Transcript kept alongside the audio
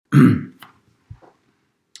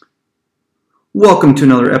Welcome to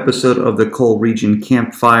another episode of the Cole Region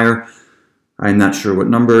Campfire. I'm not sure what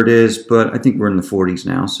number it is, but I think we're in the 40s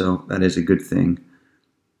now, so that is a good thing.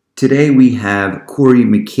 Today we have Corey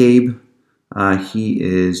McCabe. He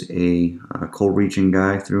is a Cole Region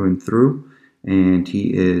guy through and through, and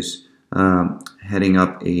he is heading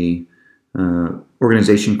up a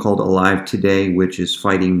organization called Alive Today, which is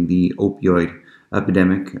fighting the opioid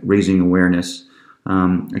epidemic, raising awareness.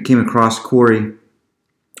 I came across Corey.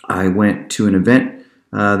 I went to an event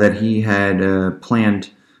that he had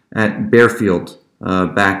planned at Bearfield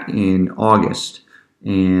back in August,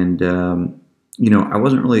 and I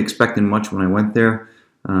wasn't really expecting much when I went there,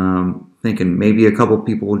 thinking maybe a couple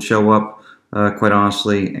people would show up, quite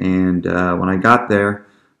honestly, and when I got there,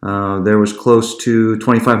 there was close to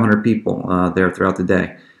 2,500 people there throughout the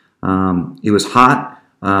day. It was hot.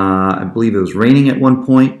 I believe it was raining at one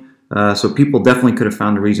point, so people definitely could have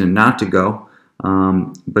found a reason not to go.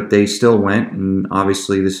 But they still went, and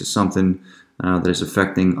obviously this is something that is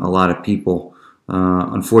affecting a lot of people,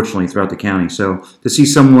 unfortunately, throughout the county. So to see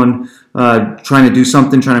someone trying to do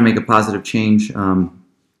something, trying to make a positive change,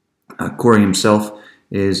 Corey himself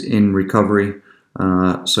is in recovery,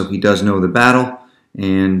 so he does know the battle.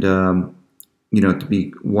 And, to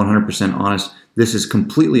be 100% honest, this is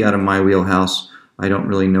completely out of my wheelhouse. I don't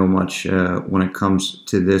really know much when it comes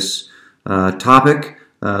to this topic.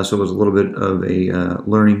 So it was a little bit of a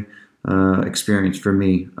learning experience for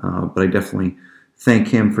me, but I definitely thank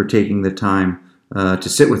him for taking the time to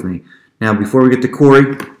sit with me. Now, before we get to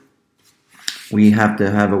Corey, we have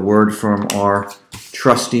to have a word from our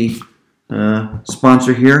trusty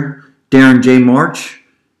sponsor here, Darren J. March.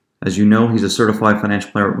 As you know, he's a certified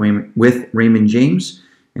financial planner with Raymond James,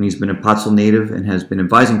 and he's been a Pottsville native and has been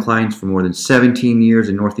advising clients for more than 17 years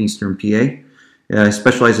in northeastern PA.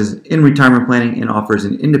 Specializes in retirement planning and offers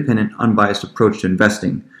an independent, unbiased approach to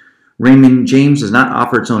investing. Raymond James does not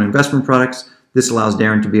offer its own investment products. This allows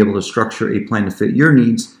Darren to be able to structure a plan to fit your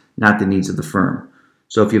needs, not the needs of the firm.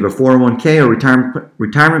 So if you have a 401k or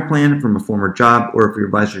retirement plan from a former job, or if your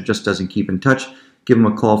advisor just doesn't keep in touch, give him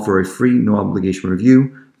a call for a free, no-obligation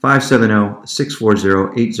review,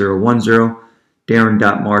 570-640-8010,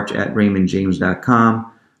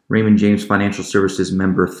 darren.march@raymondjames.com. Raymond James Financial Services,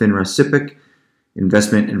 member FINRA SIPC.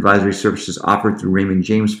 Investment advisory services offered through Raymond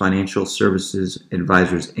James Financial Services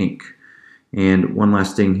Advisors, Inc. And one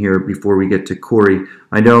last thing here before we get to Corey.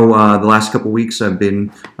 I know the last couple weeks I've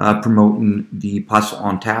been promoting the Pottsville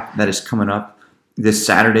on Tap that is coming up this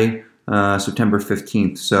Saturday, September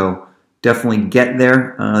 15th. So definitely get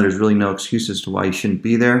there. There's really no excuse as to why you shouldn't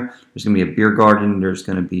be there. There's going to be a beer garden. There's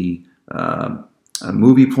going to be a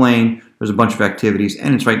movie playing. There's a bunch of activities,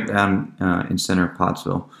 and it's right down in center of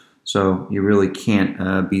Pottsville. So you really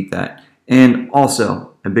can't beat that. And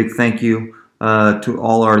also, a big thank you to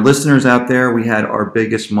all our listeners out there. We had our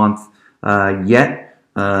biggest month yet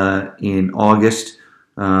in August.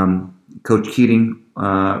 Coach Keating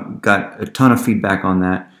got a ton of feedback on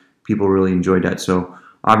that. People really enjoyed that. So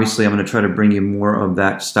obviously, I'm going to try to bring you more of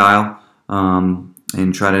that style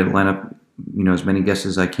and try to line up, as many guests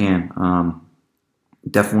as I can.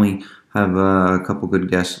 Definitely have a couple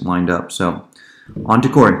good guests lined up. So on to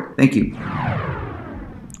Corey. Thank you.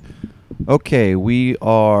 Okay, we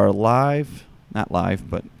are live, not live,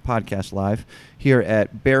 but podcast live here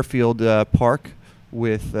at Bearfield Park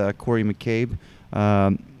with Corey McCabe.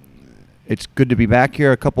 It's good to be back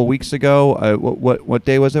here. A couple weeks ago, what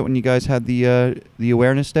day was it when you guys had the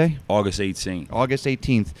Awareness Day? August 18th. August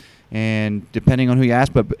 18th. And depending on who you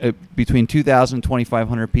ask, but between 2,000 and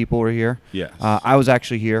 2,500 people were here. Yes. I was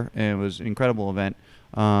actually here, and it was an incredible event.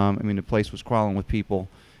 The place was crawling with people,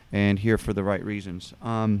 and here for the right reasons.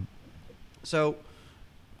 So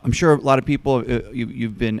I'm sure a lot of people,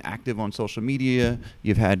 you've been active on social media.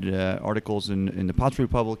 You've had articles in the Pottsville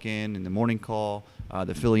Republican, in the Morning Call,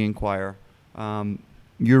 the Philly Inquirer.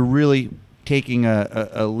 You're really taking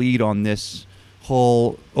a lead on this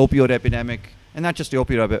whole opioid epidemic, and not just the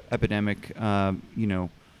opioid epidemic,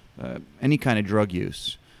 any kind of drug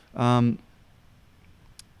use.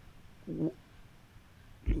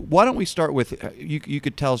 Why don't we start with, you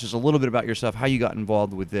could tell us just a little bit about yourself, how you got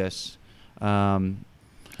involved with this, and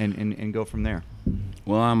go from there.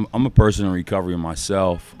 Well, I'm a person in recovery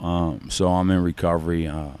myself, so I'm in recovery.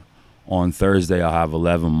 On Thursday, I'll have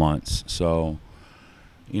 11 months. So,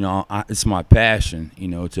 it's my passion,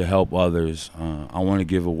 to help others. I want to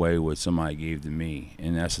give away what somebody gave to me,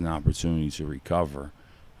 and that's an opportunity to recover.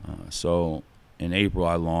 So in April,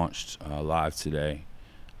 I launched Live Today.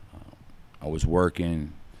 I was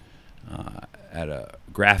working at a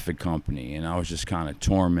graphic company, and I was just kind of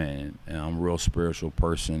tormented. And I'm a real spiritual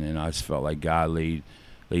person, and I just felt like God laid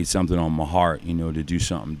something on my heart, to do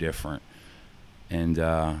something different. And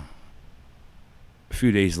a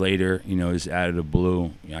few days later, just out of the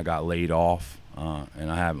blue, I got laid off,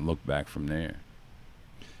 and I haven't looked back from there.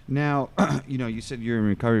 Now, you said you're in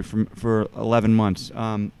recovery for 11 months.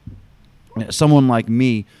 Someone like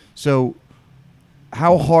me, so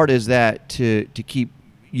how hard is that to keep,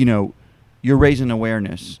 you're raising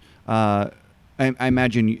awareness. I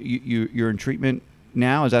imagine you're in treatment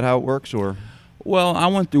now. Is that how it works, or? Well, I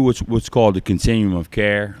went through what's called the continuum of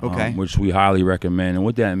care, okay. Which we highly recommend. And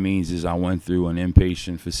what that means is I went through an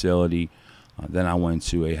inpatient facility, then I went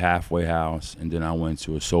to a halfway house, and then I went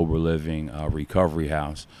to a sober living recovery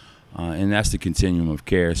house. And that's the continuum of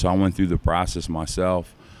care. So I went through the process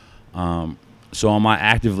myself. So am I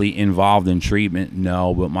actively involved in treatment?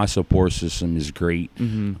 No, but my support system is great.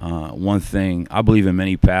 Mm-hmm. One thing, I believe in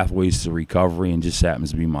many pathways to recovery, and just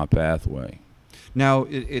happens to be my pathway. Now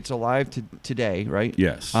it's alive today, right?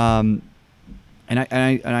 Yes. And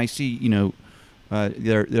I see, the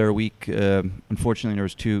other week, unfortunately, there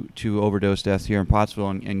was two overdose deaths here in Pottsville,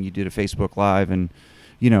 and you did a Facebook Live, and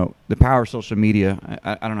the power of social media.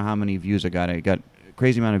 I don't know how many views I got. I got a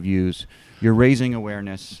crazy amount of views. You're raising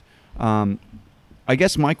awareness. I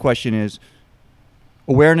guess my question is,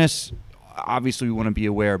 awareness. Obviously, we want to be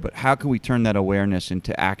aware, but how can we turn that awareness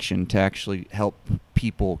into action to actually help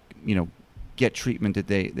people, get treatment that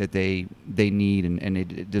they need and they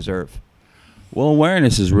deserve? Well,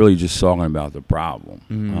 awareness is really just talking about the problem.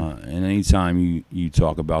 Mm-hmm. And anytime you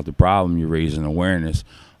talk about the problem, you're raising awareness.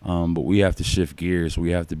 But we have to shift gears.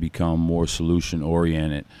 We have to become more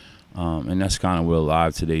solution-oriented. And that's kind of what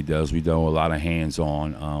Alive Today does. We do a lot of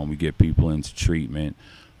hands-on. We get people into treatment.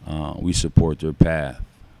 We support their path.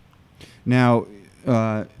 Now,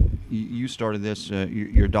 you started this.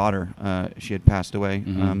 Your daughter, she had passed away.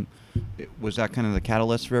 Mm-hmm. Was that kind of the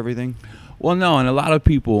catalyst for everything? Well, no, and a lot of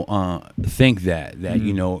people think that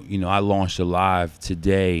Mm-hmm. I launched Alive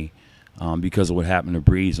Today because of what happened to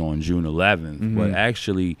Breeze on June 11th. Mm-hmm. But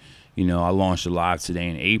actually, I launched Alive Today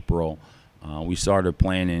in April. We started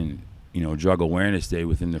planning, Drug Awareness Day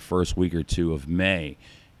within the first week or two of May,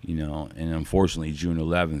 and unfortunately June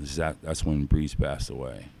 11th, that's when Breeze passed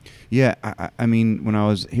away. Yeah, I mean, when I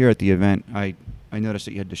was here at the event, I noticed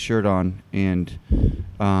that you had the shirt on, and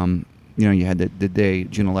you had the day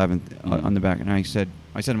June 11th on the back, and I said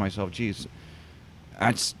to myself, "Geez,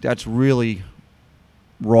 that's really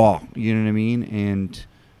raw." You know what I mean? And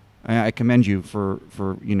I commend you for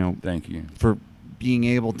Thank you for being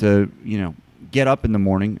able to get up in the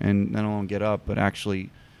morning, and not only get up but actually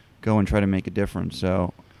go and try to make a difference.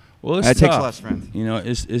 So, well, it's that tough. takes a lot of strength.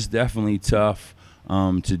 It's definitely tough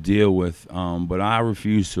to deal with, but I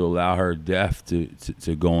refuse to allow her death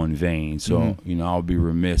to go in vain. So, Mm-hmm. I would be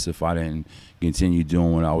remiss if I didn't continue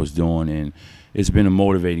doing what I was doing. And it's been a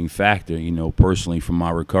motivating factor, personally from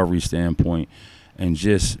my recovery standpoint, and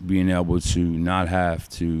just being able to not have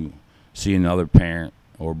to see another parent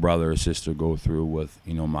or brother or sister go through what,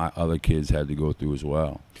 my other kids had to go through as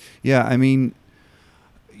well. Yeah, I mean,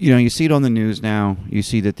 you see it on the news now. You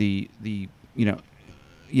see that the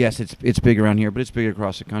yes, it's big around here, but it's big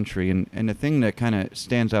across the country. And the thing that kind of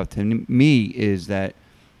stands out to me is that,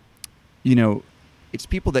 it's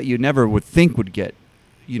people that you never would think would get,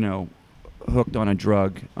 hooked on a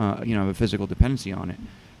drug, a physical dependency on it.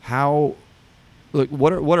 How,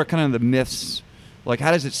 what are kind of the myths? Like,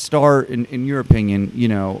 how does it start, in your opinion,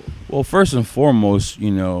 Well, first and foremost,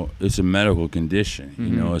 it's a medical condition.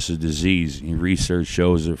 Mm-hmm. It's a disease. And research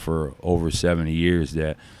shows it for over 70 years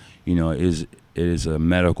that, it is a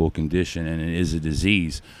medical condition and it is a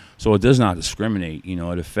disease. So it does not discriminate.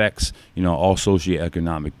 It affects, all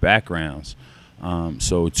socioeconomic backgrounds.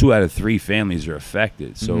 So 2 out of 3 families are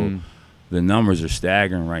affected. So Mm-hmm. the numbers are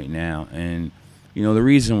staggering right now. And, the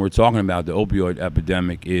reason we're talking about the opioid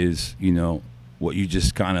epidemic is, what you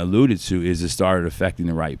just kind of alluded to is it started affecting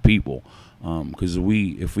the right people. Because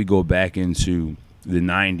if we go back into the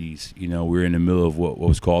 90s, we're in the middle of what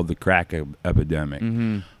was called the crack epidemic.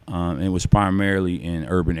 Mm-hmm. And it was primarily in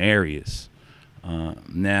urban areas.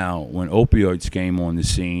 Now, when opioids came on the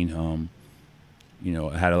scene,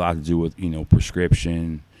 it had a lot to do with,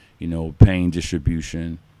 prescription, pain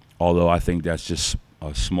distribution, although I think that's just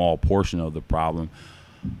a small portion of the problem.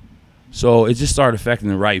 So it just started affecting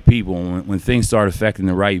the right people. When things start affecting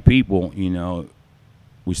the right people,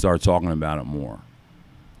 we start talking about it more.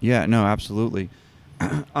 Yeah, no, absolutely.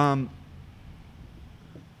 Get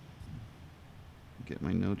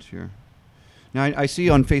my notes here. Now, I see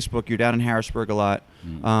on Facebook you're down in Harrisburg a lot.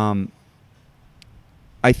 Mm.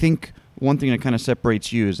 I think one thing that kind of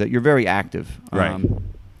separates you is that you're very active. Right.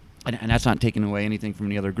 And that's not taking away anything from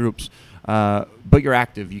the other groups. But you're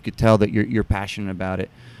active. You could tell that you're passionate about it.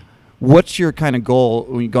 What's your kind of goal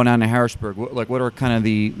when you go down to Harrisburg? What are kind of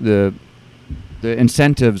the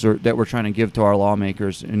incentives that we're trying to give to our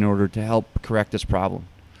lawmakers in order to help correct this problem?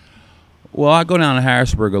 Well, I go down to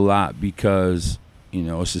Harrisburg a lot because,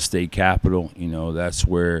 it's the state capital. That's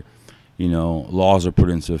where, laws are put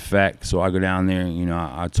into effect. So I go down there,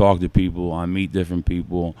 I talk to people, I meet different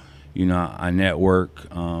people, I network.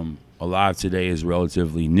 A lot of today is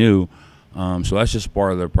relatively new. So that's just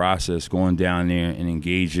part of the process, going down there and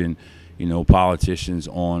engaging, politicians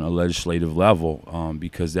on a legislative level,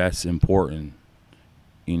 because that's important.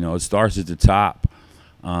 It starts at the top,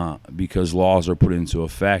 because laws are put into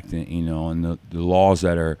effect, and the laws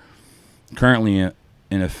that are currently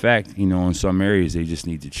in effect, in some areas they just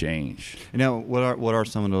need to change. Now, what are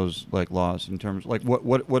some of those laws in terms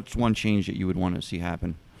what's one change that you would want to see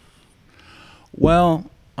happen? Well,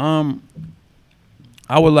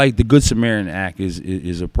 I would like the Good Samaritan Act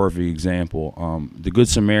is a perfect example. The Good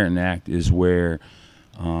Samaritan Act is where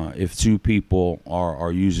if two people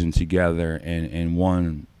are using together and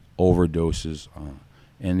one overdoses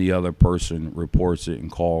and the other person reports it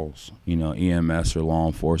and calls, EMS or law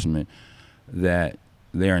enforcement, that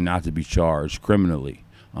they are not to be charged criminally.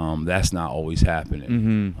 That's not always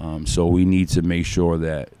happening. Mm-hmm. So we need to make sure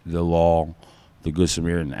that the law, the Good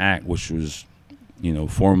Samaritan Act, which was,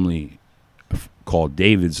 formerly called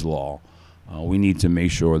David's Law, we need to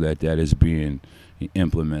make sure that is being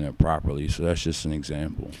implemented properly. So that's just an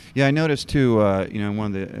example. Yeah, I noticed too, in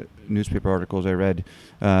one of the newspaper articles I read,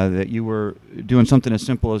 that you were doing something as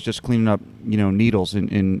simple as just cleaning up, needles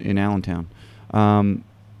in Allentown.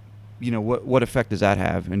 What effect does that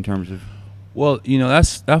have in terms of? Well,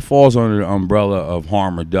 that falls under the umbrella of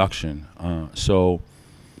harm reduction. So,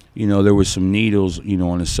 there was some needles,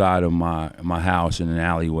 on the side of my house in an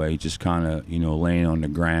alleyway, just kind of, laying on the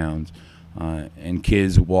ground. And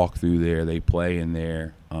kids walk through there, they play in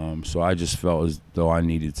there. So I just felt as though I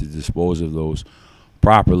needed to dispose of those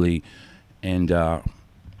properly. And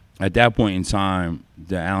at that point in time,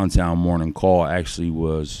 the Allentown Morning Call actually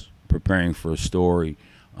was preparing for a story.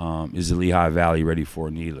 Is the Lehigh Valley ready for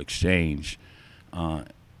a needle exchange?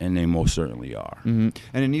 And they most certainly are. Mm-hmm.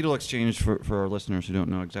 And a needle exchange, for our listeners who don't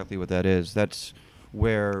know exactly what that is, that's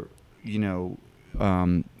where, it's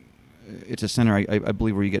a center, I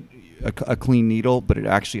believe, where you get a clean needle, but it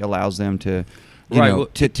actually allows them to,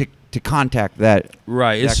 to contact that,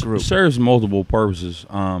 right. That group. It serves multiple purposes.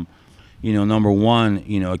 Number one,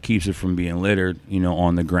 it keeps it from being littered,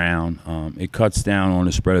 on the ground. It cuts down on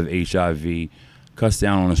the spread of HIV, cuts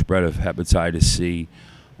down on the spread of hepatitis C.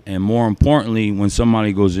 And more importantly, when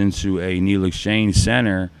somebody goes into a needle exchange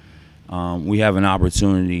center, we have an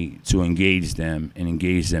opportunity to engage them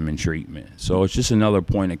in treatment. So it's just another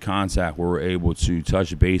point of contact where we're able to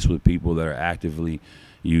touch base with people that are actively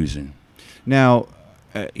using. Now,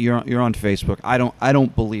 you're on Facebook. I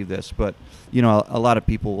don't believe this, but a lot of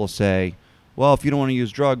people will say, well, if you don't want to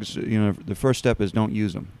use drugs, the first step is don't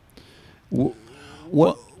use them.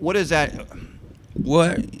 What is that?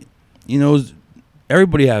 What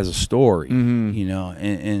everybody has a story, mm-hmm.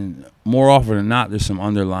 And more often than not, there's some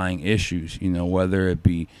underlying issues, whether it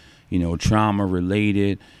be, trauma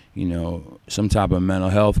related, some type of mental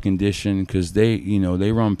health condition, because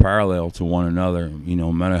they run parallel to one another,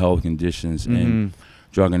 mental health conditions mm-hmm. and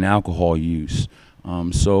drug and alcohol use.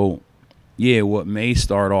 So, what may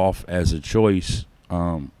start off as a choice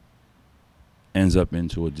ends up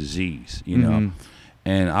into a disease, mm-hmm.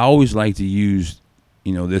 And I always like to use,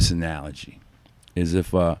 this analogy. Is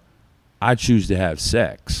if I choose to have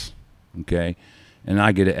sex, okay, and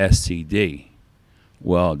I get an STD,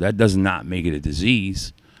 well, that does not make it a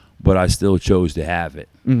disease, but I still chose to have it.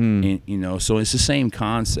 Mm-hmm. And, so it's the same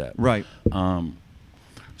concept. Right.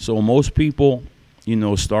 So most people,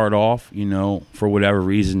 start off, for whatever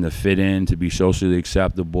reason, to fit in, to be socially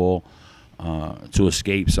acceptable, to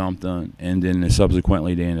escape something, and then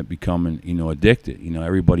subsequently they end up becoming, addicted.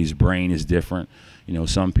 Everybody's brain is different.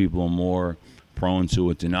 Some people are more prone to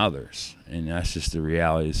it than others, and that's just the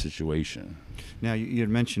reality of the situation. Now, you had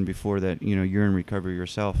mentioned before that you're in recovery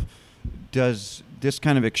yourself. Does this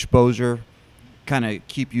kind of exposure kind of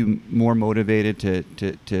keep you more motivated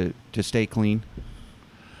to stay clean?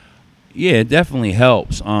 Yeah, it definitely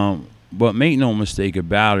helps. But make no mistake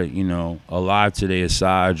about it, Alive Today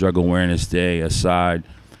aside, Drug Awareness Day aside,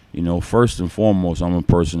 first and foremost, I'm a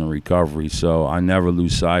person in recovery, so I never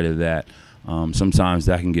lose sight of that. Sometimes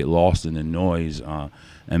that can get lost in the noise,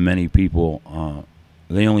 and many people,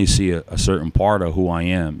 they only see a certain part of who I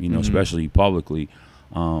am, mm-hmm. especially publicly.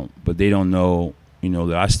 but they don't know,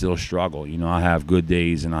 that I still struggle. I have good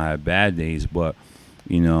days and I have bad days, but,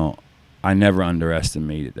 I never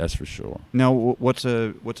underestimate it. That's for sure. Now, what's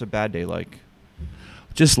a bad day like?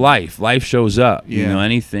 Just life. Life shows up. Yeah.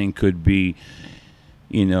 Anything could be,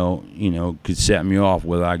 could set me off,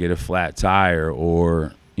 whether I get a flat tire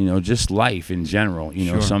or, just life in general.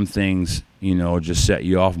 Sure. Some things, just set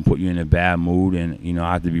you off and put you in a bad mood, and,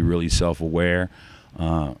 I have to be really self-aware.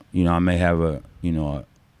 I may have a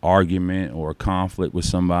argument or a conflict with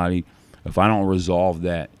somebody. If I don't resolve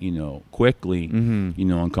that, quickly,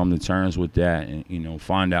 and come to terms with that and,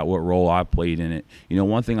 find out what role I played in it.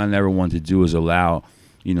 One thing I never want to do is allow,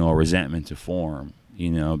 a resentment to form,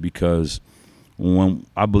 because when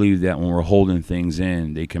I believe that when we're holding things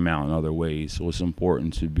in, they come out in other ways. So it's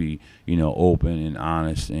important to be, open and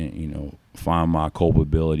honest and, find my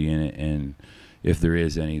culpability in it. And if there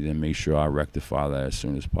is any, then make sure I rectify that as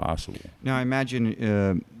soon as possible. Now, I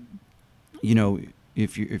imagine,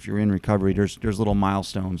 if you're in recovery, there's little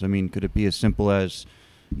milestones. I mean, could it be as simple as,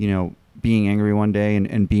 being angry one day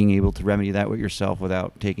and being able to remedy that with yourself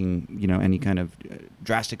without taking, any kind of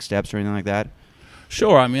drastic steps or anything like that?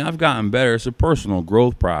 Sure. I mean, I've gotten better. It's a personal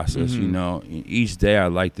growth process. Each day I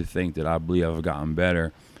like to think that I believe I've gotten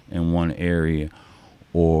better in one area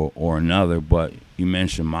or another. But you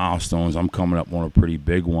mentioned milestones. I'm coming up on a pretty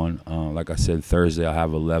big one. Like I said, Thursday I'll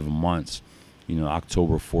have 11 months.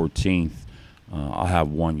 October 14th. I'll have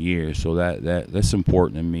 1 year, so that's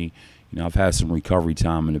important to me. I've had some recovery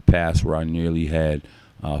time in the past where I nearly had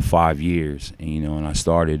 5 years, and I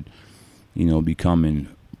started, becoming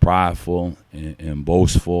prideful and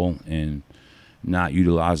boastful and not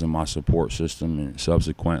utilizing my support system, and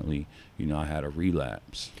subsequently, I had a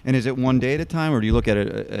relapse. And is it one day at a time, or do you look at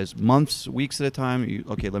it as months, weeks at a time?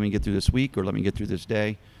 Okay, let me get through this week, or let me get through this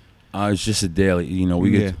day? It's just a daily.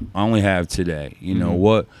 I only have today.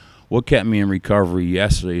 What kept me in recovery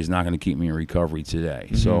yesterday is not going to keep me in recovery today.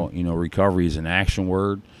 So, recovery is an action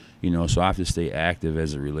word, so I have to stay active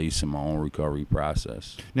as it relates to my own recovery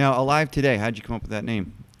process. Now, Alive Today, how'd you come up with that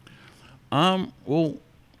name? Well,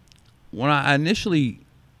 when I initially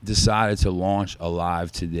decided to launch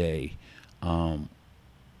Alive Today,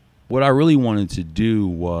 what I really wanted to do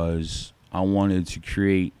was I wanted to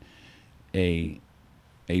create a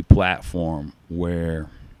platform where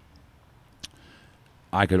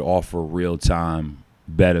I could offer real-time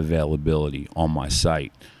bed availability on my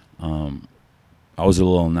site. I was a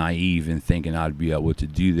little naive in thinking I'd be able to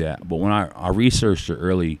do that. But when I researched it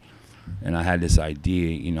early and I had this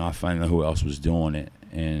idea, I found out who else was doing it.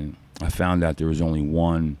 And I found out there was only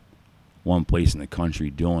one place in the country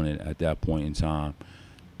doing it at that point in time,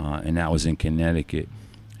 and that was in Connecticut.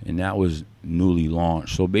 And that was newly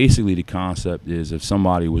launched. So basically the concept is if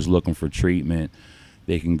somebody was looking for treatment,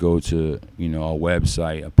 they can go to, a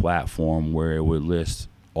website, a platform where it would list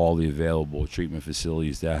all the available treatment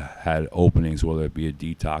facilities that had openings, whether it be a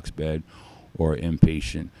detox bed or an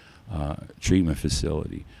inpatient treatment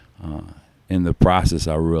facility. In the process,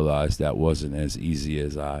 I realized that wasn't as easy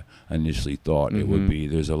as I initially thought it would be.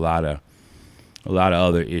 There's a lot of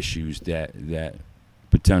other issues that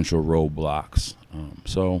potential roadblocks.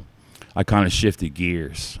 So I kind of shifted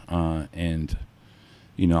gears, and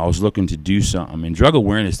I was looking to do something. And Drug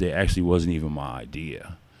Awareness Day actually wasn't even my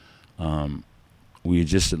idea. We had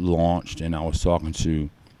just launched, and I was talking to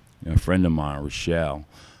a friend of mine, Rochelle,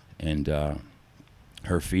 and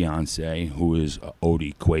her fiance, who is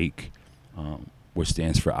Odie Quake, which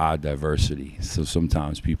stands for Odd Diversity. So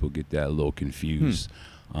sometimes people get that a little confused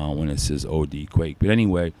when it says OD Quake. But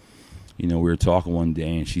anyway, we were talking one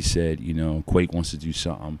day, and she said, Quake wants to do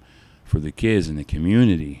something for the kids in the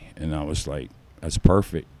community. And I was like, that's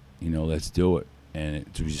perfect. Let's do it. And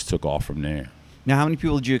we just took off from there. Now, how many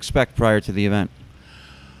people did you expect prior to the event?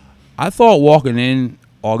 I thought walking in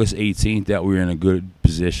August 18th that we were in a good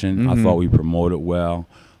position. I thought we promoted well.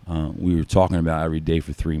 We were talking about every day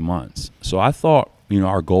for 3 months. So I thought,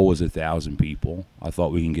 our goal was 1,000 people. I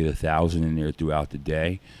thought we can get 1,000 in there throughout the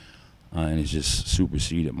day. And it's just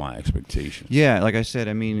superseded my expectations. Yeah, like I said,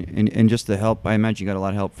 I mean, and just the help, I imagine you got a lot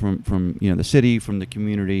of help from the city, from the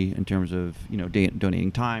community in terms of,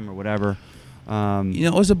 donating time or whatever.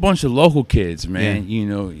 It was a bunch of local kids, man.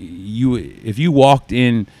 Yeah. If you walked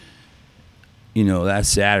in, that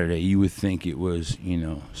Saturday, you would think it was,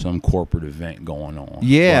 some corporate event going on.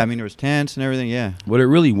 Yeah, but, I mean, there was tents and everything, yeah. But it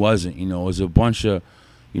really wasn't, it was a bunch of,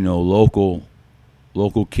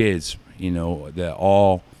 local kids, that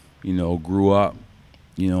all, grew up,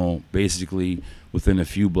 basically within a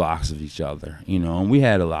few blocks of each other, and we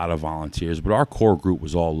had a lot of volunteers, but our core group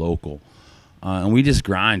was all local. And we just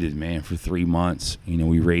grinded, man, for 3 months.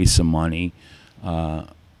 We raised some money. And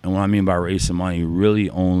what I mean by raise some money, really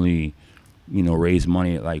only, raise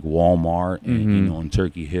money at like Walmart and, Mm-hmm. on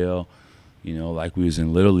Turkey Hill, like we was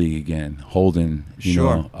in Little League again, holding,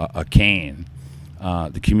 Sure. a can.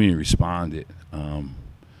 The community responded.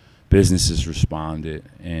 Businesses responded.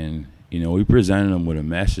 And, we presented them with a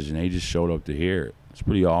message, and they just showed up to hear it. It's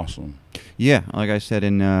pretty awesome. Yeah, like I said,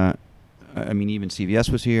 even CVS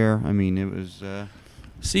was here. I mean, it was.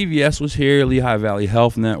 CVS was here, Lehigh Valley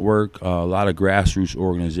Health Network, a lot of grassroots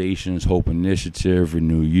organizations, Hope Initiative,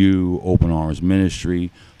 Renew You, Open Arms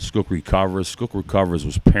Ministry, Skook Recovers. Skook Recovers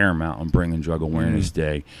was paramount in bringing Drug Awareness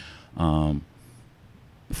Day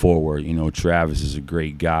forward. Travis is a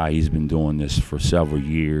great guy. He's been doing this for several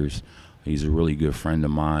years. He's a really good friend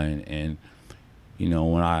of mine. And,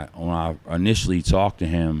 when I initially talked to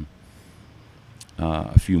him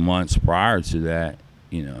a few months prior to that,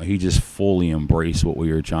 he just fully embraced what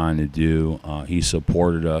we were trying to do. He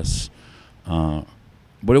supported us,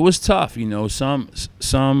 but it was tough.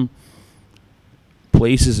 Some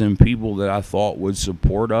places and people that I thought would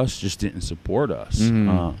support us just didn't support us,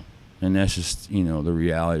 and that's just the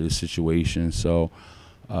reality of the situation. So,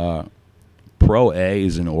 Pro A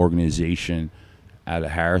is an organization out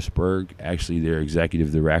of Harrisburg. Actually, their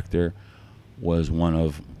executive director was one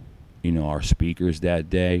of our speakers that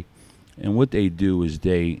day. And what they do is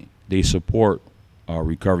they support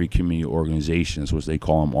recovery community organizations, which they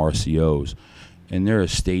call them RCOs. And they're a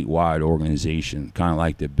statewide organization, kind of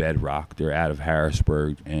like the Bedrock. They're out of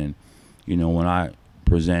Harrisburg. And, when I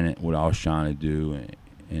presented what I was trying to do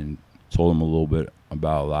and told them a little bit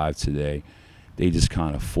about Alive Today, they just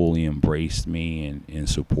kind of fully embraced me and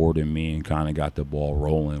supported me and kind of got the ball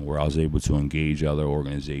rolling where I was able to engage other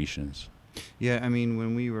organizations. Yeah, I mean,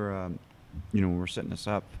 when we were, when we were setting this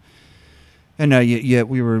up, and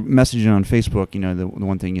we were messaging on Facebook. The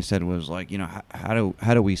one thing you said was like, how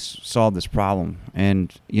do we solve this problem?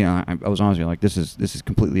 And I was honestly like, this is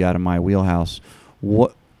completely out of my wheelhouse.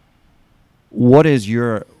 What is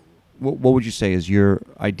your what would you say is your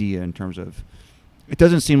idea in terms of? It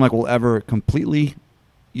doesn't seem like we'll ever completely,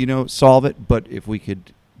 solve it. But if we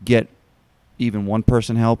could get even one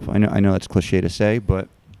person help, I know that's cliche to say, but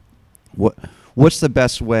what's the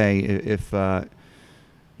best way if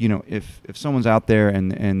someone's out there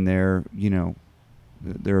and they're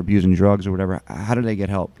they're abusing drugs or whatever, how do they get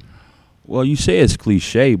help? Well, you say it's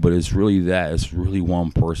cliche, but it's really that. It's really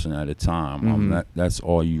one person at a time. Mm-hmm. That's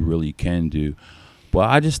all you really can do. But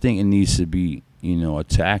I just think it needs to be,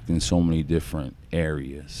 attacked in so many different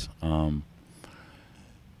areas. Harm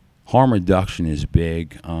reduction is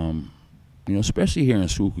big, especially here in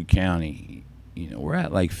Schuylkill County. We're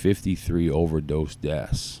at like 53 overdose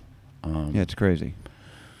deaths. Yeah, it's crazy.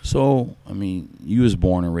 So, you was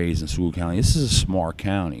born and raised in Sewell County. This is a small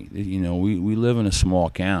county. We live in a small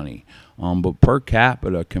county. But per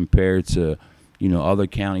capita compared to, other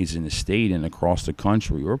counties in the state and across the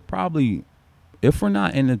country, we're probably, if we're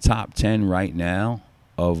not in the top 10 right now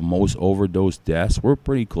of most overdose deaths, we're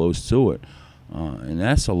pretty close to it. And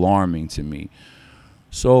that's alarming to me.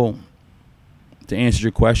 So, to answer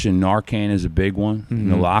your question, Narcan is a big one.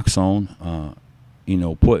 Mm-hmm. Naloxone.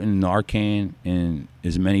 Putting Narcan in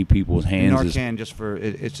as many people's hands. Narcan, just for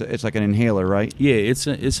it's like an inhaler, right? Yeah, it's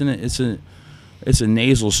a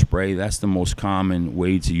nasal spray. That's the most common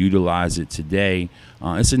way to utilize it today.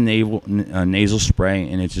 It's a nasal spray,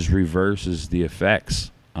 and it just reverses the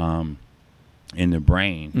effects in the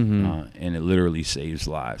brain, and it literally saves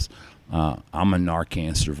lives. I'm a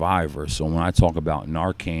Narcan survivor, so when I talk about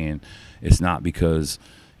Narcan, it's not because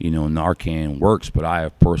Narcan works, but I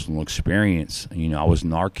have personal experience. I was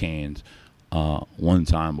Narcaned one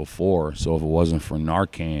time before, so if it wasn't for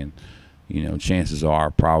Narcan, chances are I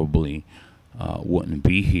probably wouldn't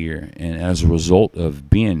be here. And as a result of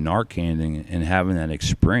being Narcaned and having that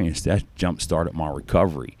experience, that jump-started my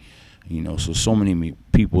recovery. So many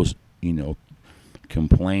people,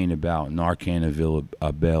 complain about Narcan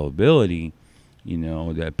availability,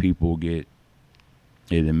 that people get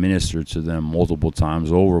it administered to them multiple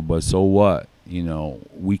times over, but so what?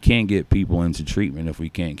 We can't get people into treatment if we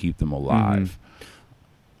can't keep them alive.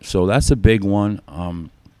 So that's a big one.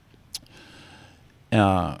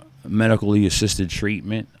 Medically assisted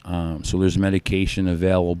treatment. So there's medication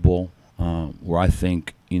available where I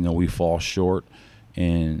think, we fall short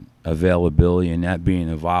in availability and that being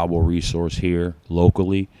a viable resource here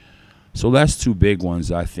locally. So that's two big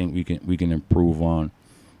ones I think we can improve on.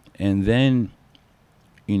 And then,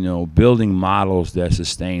 building models that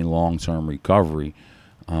sustain long-term recovery.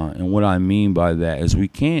 And what I mean by that is we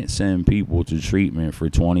can't send people to treatment for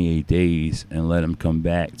 28 days and let them come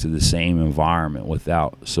back to the same environment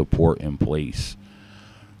without support in place.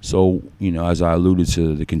 So, as I alluded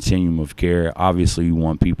to the continuum of care, obviously you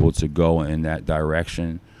want people to go in that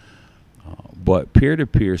direction. But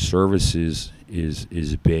peer-to-peer services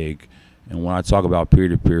is big. And when I talk about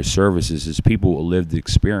peer-to-peer services, it's people with lived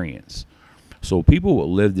experience. So people with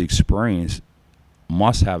lived experience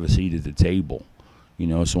must have a seat at the table.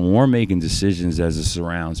 So when we're making decisions as it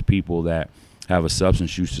surrounds people that have a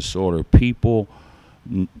substance use disorder, people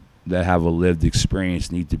that have a lived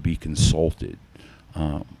experience need to be consulted.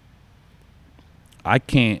 I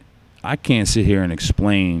can't sit here and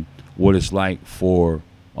explain what it's like for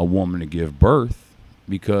a woman to give birth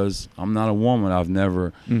because I'm not a woman. I've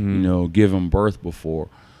never, given birth before.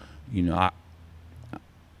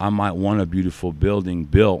 I might want a beautiful building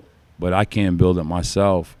built, but I can't build it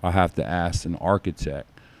myself. I have to ask an architect.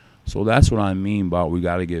 So that's what I mean by we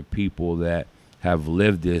got to get people that have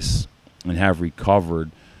lived this and have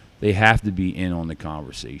recovered. They have to be in on the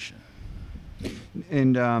conversation.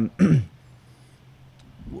 And I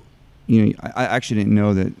actually didn't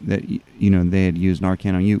know that they had used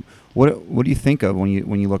Narcan on you. What do you think of when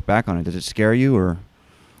you look back on it? Does it scare you or?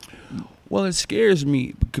 Well, it scares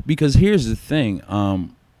me because here's the thing.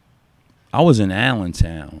 I was in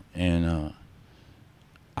Allentown and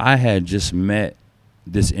I had just met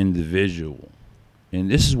this individual, and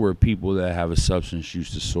this is where people that have a substance use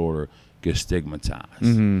disorder get stigmatized.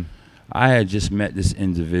 Mm-hmm. I had just met this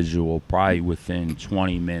individual probably within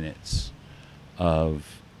 20 minutes of,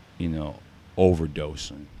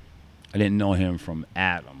 overdosing. I didn't know him from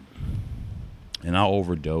Adam. And I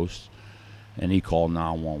overdosed, and he called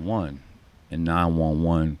 911. And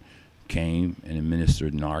 911 came and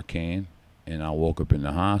administered Narcan, and I woke up in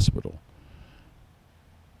the hospital.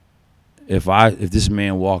 If this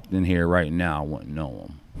man walked in here right now, I wouldn't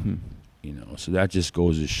know him. So that just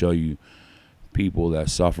goes to show you people that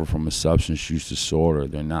suffer from a substance use disorder,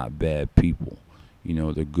 they're not bad people.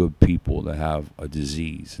 They're good people that have a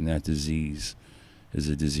disease, and that disease is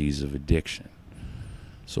a disease of addiction.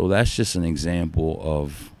 So that's just an example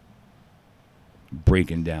of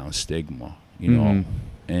breaking down stigma, and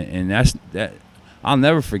that's that. I'll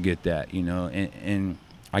never forget that, and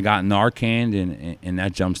I got Narcan, and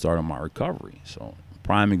that jump-started my recovery. So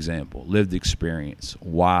prime example, lived experience,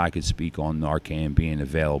 why I could speak on Narcan being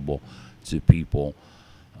available to people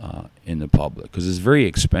in the public, because it's very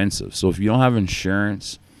expensive. So if you don't have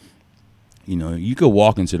insurance, you could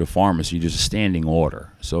walk into the pharmacy, just a standing order.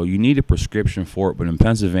 So you need a prescription for it. But in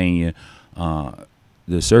Pennsylvania,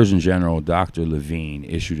 the Surgeon General, Dr. Levine,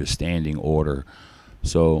 issued a standing order.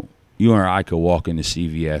 So you or I could walk into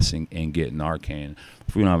CVS and get Narcan.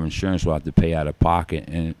 If we don't have insurance, we'll have to pay out of pocket,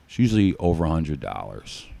 and it's usually over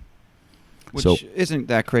 $100. Which isn't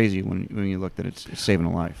that crazy when you look at it, it's saving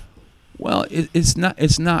a life. Well, it's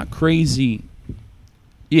not crazy.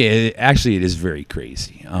 Yeah, actually, it is very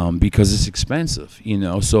crazy because it's expensive.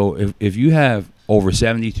 So if you have over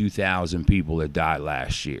 72,000 people that died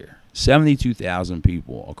last year, 72,000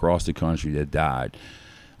 people across the country that died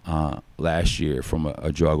last year from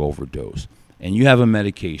a drug overdose, and you have a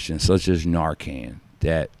medication such as Narcan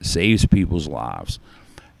that saves people's lives,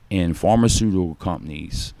 and pharmaceutical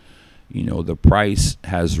companies, the price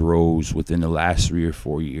has rose within the last 3 or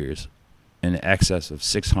 4 years in excess of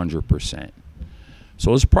 600%.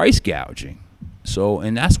 So it's price gouging.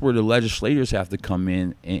 And that's where the legislators have to come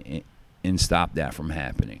in and stop that from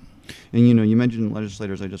happening. And you mentioned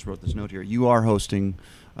legislators. I just wrote this note here. You are hosting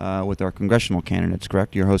with our congressional candidates,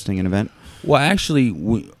 correct? You're hosting an event. Well, actually,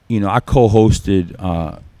 I co-hosted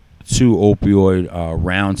 2 opioid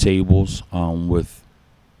roundtables with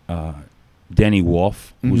Denny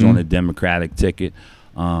Wolf, who's on the Democratic ticket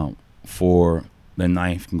for the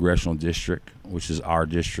 9th Congressional District, which is our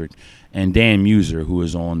district, and Dan Muser, who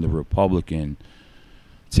is on the Republican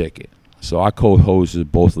ticket. So I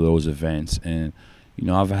co-hosted both of those events, and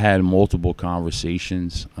I've had multiple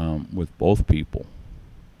conversations with both people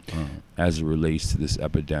as it relates to this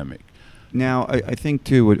epidemic. Now, I think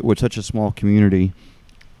too, with such a small community,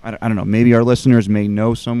 I don't know. Maybe our listeners may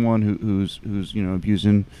know someone who's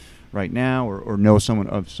abusing right now, or know someone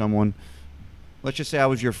of someone. Let's just say I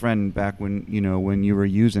was your friend back when you were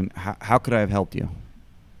using. How could I have helped you?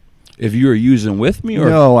 If you were using with me, or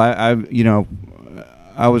no,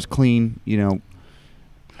 I was clean.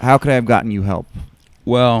 How could I have gotten you help?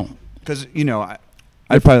 Well, because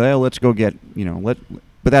I'd probably let's go get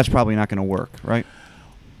but that's probably not going to work, right?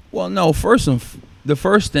 Well, no. The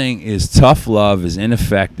first thing is tough love is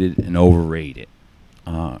ineffective and overrated.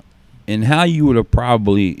 And how you would have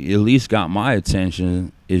probably at least got my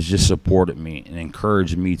attention is just supported me and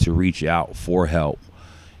encouraged me to reach out for help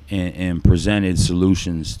and presented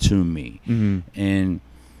solutions to me. Mm-hmm. And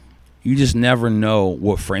you just never know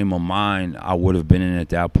what frame of mind I would have been in at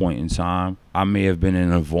that point in time. I may have been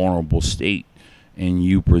in a vulnerable state, and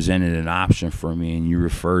you presented an option for me, and you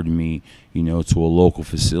referred me, to a local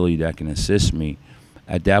facility that can assist me.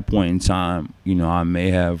 At that point in time, I may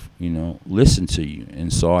have, listened to you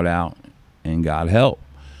and sought out and got help.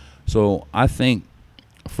 So I think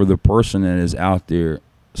for the person that is out there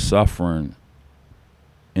suffering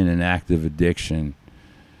in an active addiction,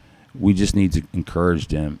 we just need to encourage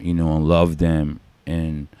them, and love them,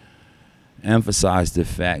 and emphasize the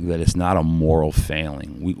fact that it's not a moral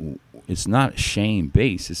failing. It's not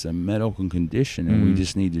shame-based. It's a medical condition, and we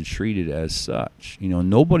just need to treat it as such.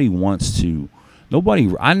 Nobody wants to.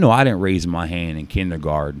 I know I didn't raise my hand in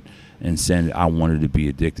kindergarten and said I wanted to be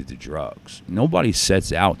addicted to drugs. Nobody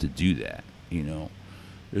sets out to do that.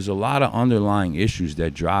 There's a lot of underlying issues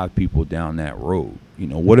that drive people down that road.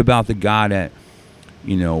 What about the guy that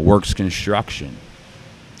works construction,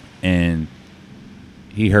 and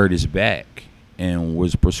he hurt his back and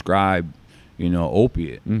was prescribed,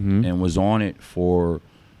 opiate, and was on it for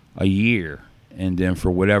a year, and then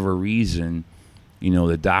for whatever reason,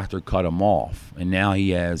 the doctor cut him off, and now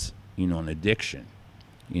he has, an addiction.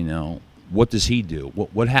 What does he do?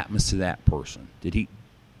 What happens to that person? Did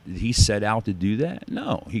he set out to do that?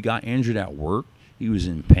 No, he got injured at work. He was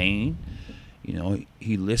in pain.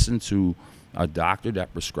 He listened to a doctor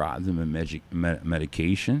that prescribed him a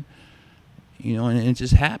medication, and it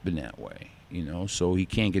just happened that way, so he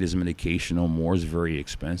can't get his medication no more. It's very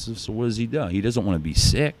expensive. So what does he do? He doesn't want to be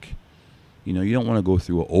sick. You don't want to go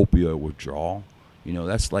through an opioid withdrawal.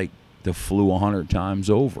 That's like the flu 100 times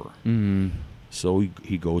over. So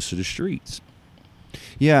he goes to the streets.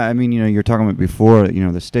 Yeah, I mean, you're talking about before,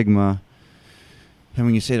 the stigma. And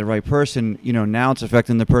when you say the right person, now it's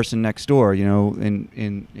affecting the person next door,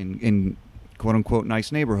 in quote unquote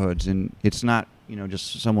nice neighborhoods, and it's not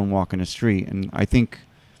just someone walking the street. And I think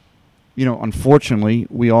unfortunately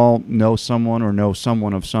we all know someone or know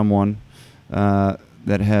someone of someone that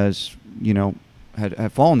has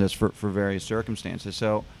had fallen this for various circumstances.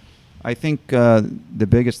 So I think the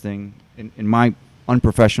biggest thing in my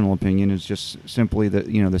unprofessional opinion is just simply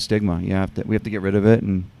the stigma. We have to get rid of it,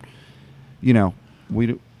 and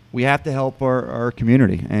we have to help our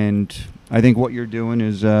community, and I think what you're doing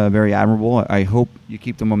is very admirable. I hope you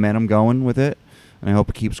keep the momentum going with it, and I hope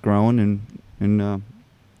it keeps growing, and I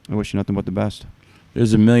wish you nothing but the best.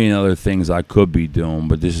 There's a million other things I could be doing,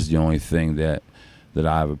 but this is the only thing that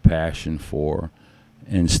I have a passion for.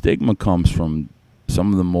 And stigma comes from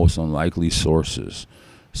some of the most unlikely sources.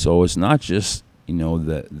 So it's not just,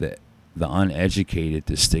 the uneducated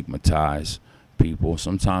that stigmatize people.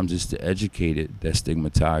 Sometimes it's the educated that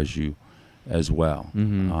stigmatize you as well.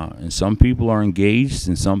 And some people are engaged,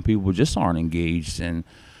 and some people just aren't engaged. And,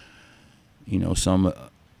 some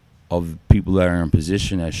of people that are in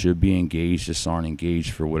position that should be engaged just aren't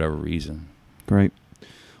engaged for whatever reason. Great.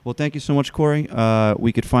 Well, thank you so much, Corey.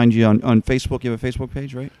 We could find you on Facebook. You have a Facebook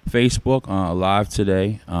page, right? Facebook, Alive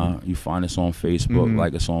Today. You find us on Facebook,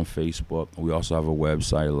 like us on Facebook. We also have a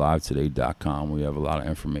website, AliveToday.com. We have a lot of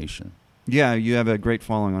information. Yeah, you have a great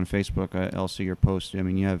following on Facebook. I'll see your posts. I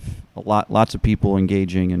mean, you have lots of people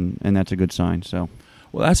engaging, and that's a good sign. So,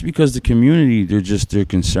 well, that's because the community, they're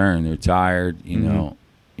concerned. They're tired.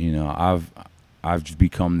 I've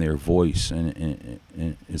become their voice, and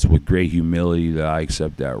it's with great humility that I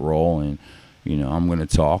accept that role. And I'm going to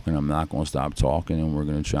talk, and I'm not going to stop talking, and we're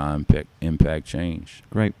going to try and impact change.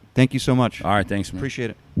 Great. Thank you so much. All right, thanks, man.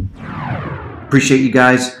 Appreciate it. Appreciate you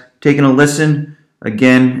guys taking a listen.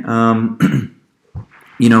 Again,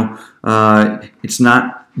 it's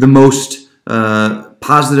not the most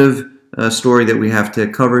positive story that we have to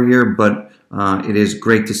cover here, but it is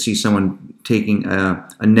great to see someone taking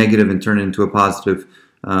a negative and turn it into a positive,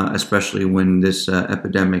 especially when this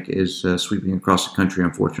epidemic is sweeping across the country,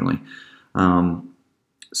 unfortunately.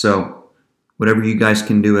 So whatever you guys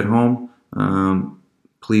can do at home,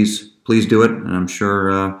 please do it, and I'm sure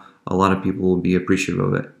a lot of people will be appreciative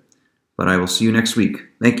of it. But I will see you next week.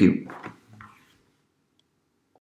 Thank you.